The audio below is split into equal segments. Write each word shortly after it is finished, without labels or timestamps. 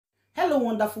Hello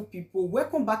wonderful people,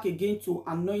 welcome back again to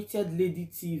Anointed Lady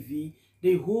TV,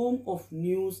 the home of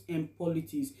news and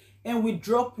politics. And we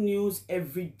drop news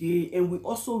every day, and we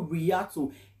also react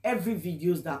to every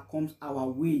videos that comes our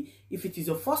way. If it is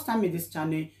your first time in this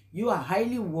channel, you are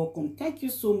highly welcome. Thank you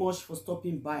so much for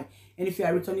stopping by. And if you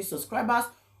are returning subscribers,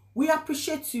 we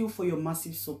appreciate you for your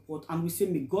massive support, and we say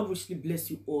may God richly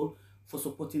bless you all for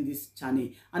supporting this channel.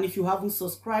 And if you haven't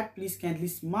subscribed, please kindly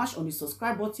smash on the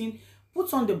subscribe button,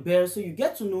 put on the bell so you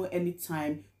get to know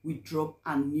anytime we drop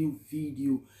a new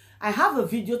video. I have a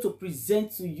video to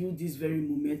present to you this very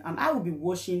moment, and I will be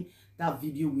watching that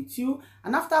video with you.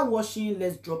 And after watching,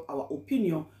 let's drop our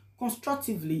opinion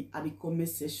constructively at the comment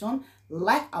section,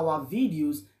 like our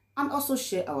videos, and also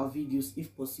share our videos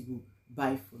if possible.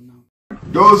 Bye for now.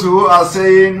 Those who are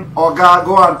saying, Oga,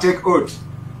 go and take oath,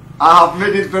 I have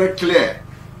made it very clear.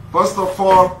 First of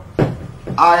all,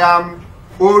 I am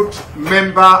oath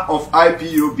member of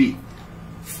IPOB.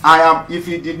 I am, if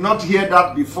you did not hear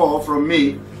that before from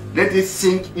me, let it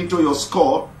sink into your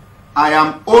skull. I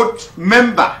am oath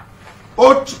member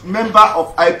of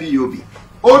IPOB.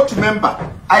 Oath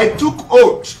member. I took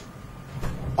oath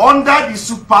under the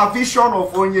supervision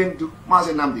of Onyendu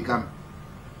Mazenamdi Kanu.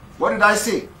 What did I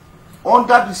say?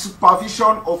 Under the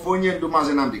supervision of Onyendu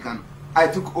Mazenamdi Kanu. I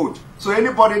took oath. So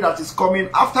anybody that is coming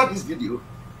after this video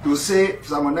to say,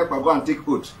 Simon Ekpa, go and take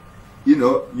oath, you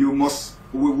know, you must,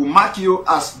 we will mark you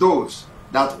as those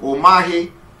that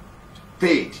Omahi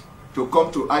paid to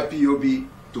come to IPOB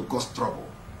to cause trouble.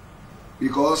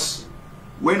 Because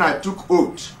when I took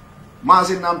oath,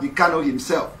 Mazenamdi Kanu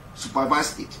himself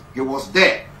supervised it. He was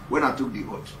there when I took the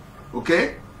oath.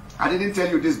 Okay? I didn't tell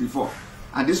you this before.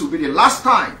 And this will be the last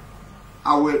time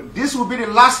this will be the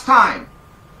last time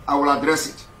I will address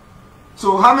it.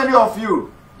 So how many of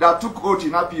you that took oath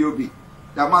in IPOB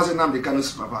that Mazenamdi Kanu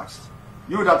supervised?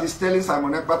 You that is telling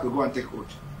Simon Ekpa to go and take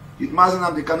oath. Did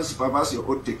Mazenamdi Kanu supervise your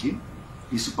oath taking?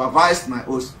 He supervised my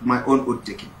own oath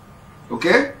taking.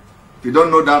 Okay? If you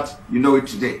don't know that, you know it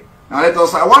today. Now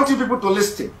I want you people to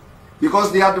listen,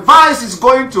 because the advice is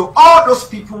going to all those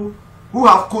people who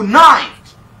have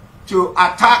connived to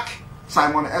attack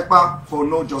Simon Ekpa for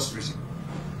no just reason.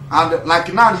 And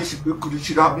like now, you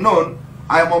should have known,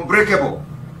 I am unbreakable.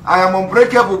 I am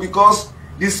unbreakable because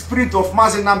the spirit of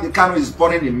Mazenamdi Kanu is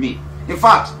burning in me. In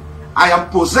fact, I am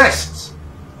possessed.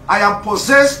 I am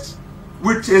possessed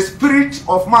with a spirit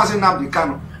of Mazenamdi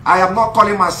Kanu. I am not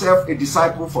calling myself a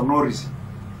disciple for no reason.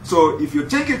 So if you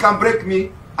think you can break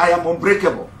me, I am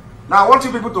unbreakable. Now I want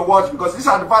you people to watch, because this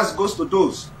advice goes to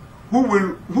those who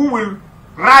will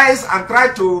rise and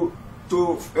try to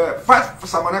fight for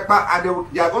Simon Ekpa,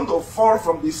 and they are going to fall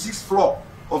from the 6th floor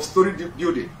of story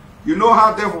building. You know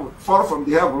how they will fall from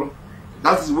the heaven.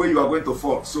 That is where you are going to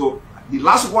fall. So the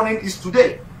last warning is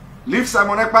today. Leave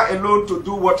Simon Ekpa alone to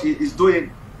do what he is doing.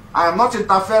 I am not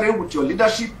interfering with your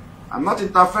leadership. I'm not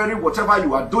interfering whatever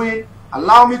you are doing.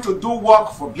 Allow me to do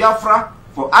work for Biafran,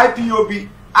 for IPOB,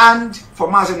 and for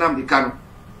Mazenamdi Kanu.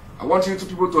 I want you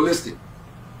people to listen.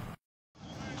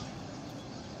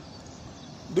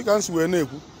 The council were never.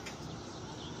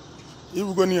 If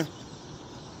we go near,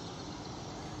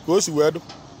 go see where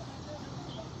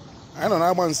I don't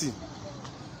know. Man see.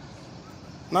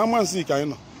 Now man see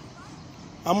kind of.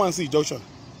 I man see junction.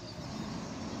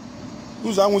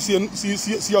 Who's I want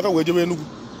see other way to Enugu.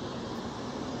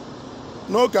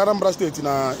 No Anambra State in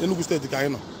Enugu State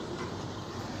kind of.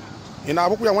 In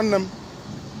Abuja one them.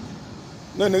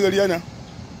 No Nigeriana.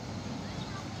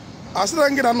 I still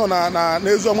don't get on na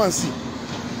Nezo man see.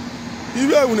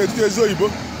 Ibe unu etite ezo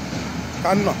Igbo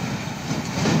ka nno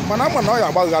mana ama na ọ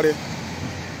ya gbaghara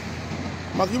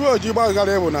maka ibe oji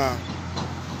gbaghara bụ na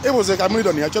ịbụzi ka mmiri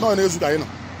dọ na ya chọrọ na ezu ka anyị nọ.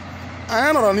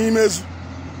 Anyị nọrọ n'ime ezu,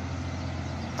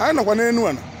 anyị nọkwa n'enu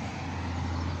ana,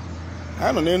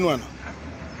 anyị nọ n'enu ana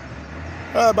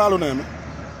ebe alụ na-eme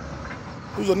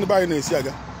ụzọ ndị be anyị na-esi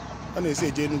aga, a na-esi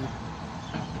eje Enugu,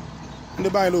 ndị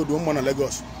be anyị lodu mma na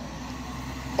Lagos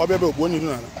ọbịa ebe okwu onye iru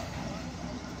n'ala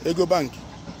ego bank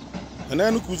na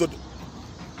enu kuzo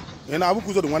ina abu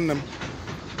kuzo nwanne m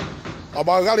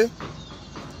ọgbaghara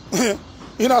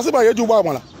ị na-asị ba ya eji ụgbọ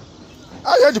amala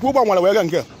a ya ejikwa ụgbọ amala wee ga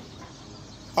nke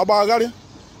ọgbaghara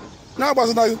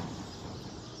na-agbazina gị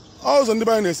ụzọ ndị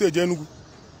be anyị na-esi eje Enugu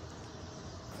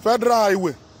Federal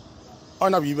Highway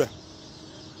ọnya bụ ibe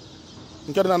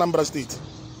nke dị na Anambra State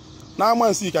na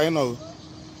Amansi ka anyị nọ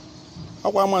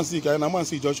akwa Amansi ka anyị na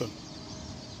Amansi Junction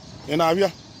ị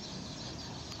na-abịa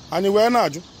anyị wee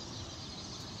na-ajụ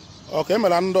ka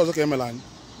emela ndị ọzọ ka emela anyị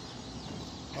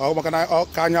maka na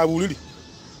ka anyị abụriri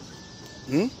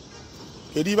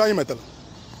kedu ibe anyị metara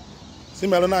si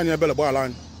mere na anyị ebele gbala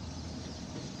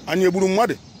anyị egburu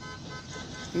mmadụ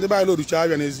ndị be anyị lorucha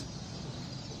abịa n'ezi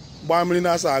gbaa mmiri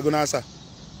na-asa agụ na-asa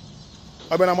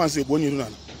ọ bịa na amasị ogbu onye iru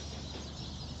n'ala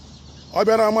ọ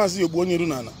bịa na amasị ogbu onye iru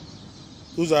n'ala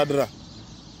ụzọ adịra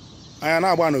anya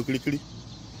na-agba na okirikiri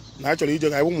na a chọrọ ije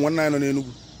ka anyị ụmụ nwanne anyị nọ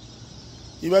n'Enugwu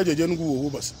ibe eji eje Enugwu owu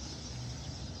ụbọchị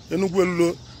Enugwu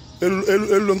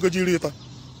elulo nkeji 30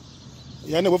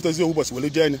 ya na-ewepụtazi owu ụbọchị were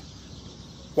jee anya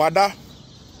kwada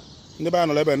ndị be anyị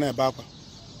nọrọ ebe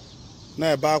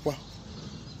na-ebe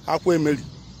akwa emeri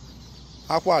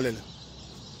akwa alịlị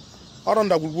ọrụ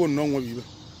ndagwurugwu na onwe ibe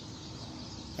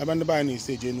ebe ndị be anyị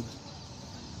na-esi eje Enugwu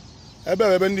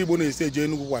ebe ndị Igbo na-esi eje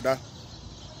Enugwu kwada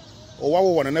ụwa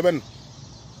wụwa na nebe nọ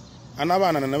anaba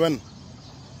ana na nebe nọ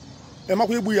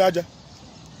ịmakwa igbu ya aja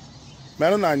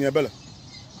merụ na anyị ebele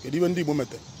kedu ibe ndị Igbo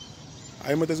metere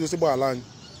anyị metezigosị gba ala anyị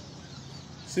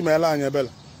si meela anyị ebele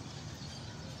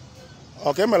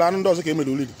ọ ka emere anụ ndị ọzọ ka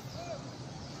emere olili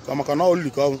ka maka na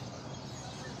olili ka ọ bụ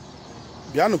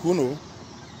bịanụ ka unu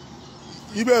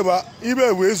ibe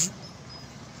bụ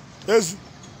ezu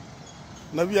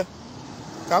na bịa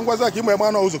ka m gwazi ka ịma eme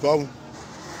n'ụzọ ka ọ bụ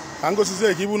ka m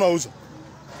gosizie ka ibu n'ụzọ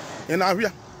ị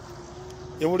na-abịa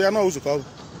ịbụrụ ya n'ụzọ ka ọ bụ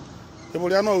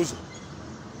ịbụrụ ya n'ụzọ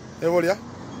ịbụrụ ya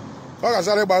ka ọ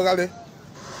gasara ịgbagharị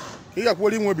ka ị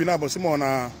gakwuoro inwe obi na-abụsị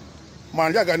ma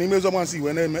nri aga n'ime ezi ọmansi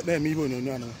wee na-eme ihe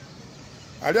onyonyo anụ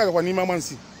arị agakwa n'ime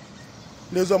amansi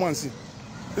n'ezi ọmansi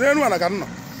n'elu ana ka nọ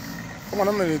ọma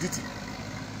nọ n'etiti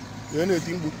wee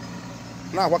na-eti mgbu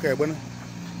na-agwa ka egbene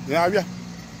ị na-abịa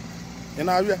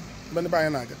ebe ndị anyị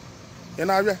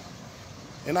na-aga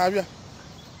ị na-abịa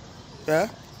ee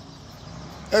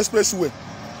expressway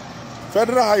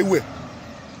federal highway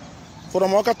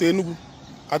from Awka to Enugu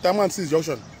at Amansi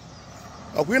junction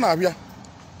ọkwa ị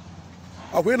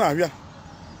na-abịa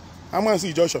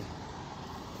Amansi junction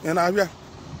ị na-abịa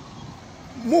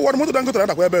mụ ụfọdụ moto Dangote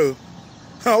na-adakwa ebe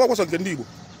ha ọgwakwọsọ nke ndị Igbo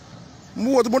mụ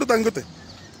ụfọdụ moto Dangote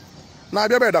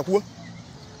na-abịa ebe dakwuo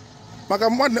maka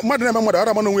mmadụ na-eme mmadụ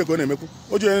ara ama n'onwe ka ọ na-emekwu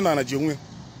o ji onye na-ana ji onwe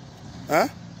ya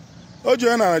o ji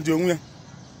onye na-ana ji onwe ya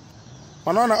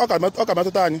mana ọ ka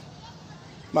metụta anyị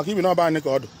maka ibi n'ọba anyị ka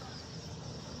ọ dụ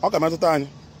ọ ka metụta anyị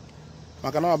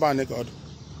maka na ọba anyị ka ọ dụ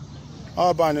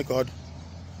ọba anyị ka ọ dụ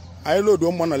anyị loduo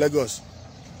mma na Lagos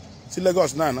si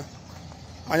Lagos na-ana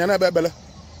anya na-ebe ekpele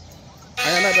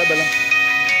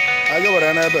anyị were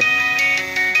ya n'ebe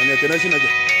anyị ekene Chineke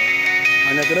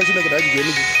na anyị ji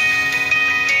Enugu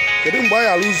kedu mgbe anyị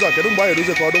alụ ụzọ a kedu mgbe anyị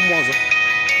eruzie ka ọdụ mmụọ ọzọ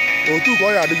otu ka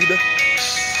ọ ya adịgide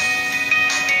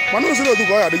mana usoro otu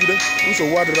ka ọ ya adịgide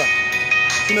nsogbu adịra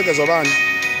Chineke zọba anyị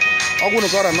ọgwụ na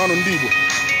ka ọra n'ọnụ ndị Igbo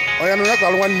onye nụ ya ka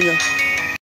alụ nwanne ya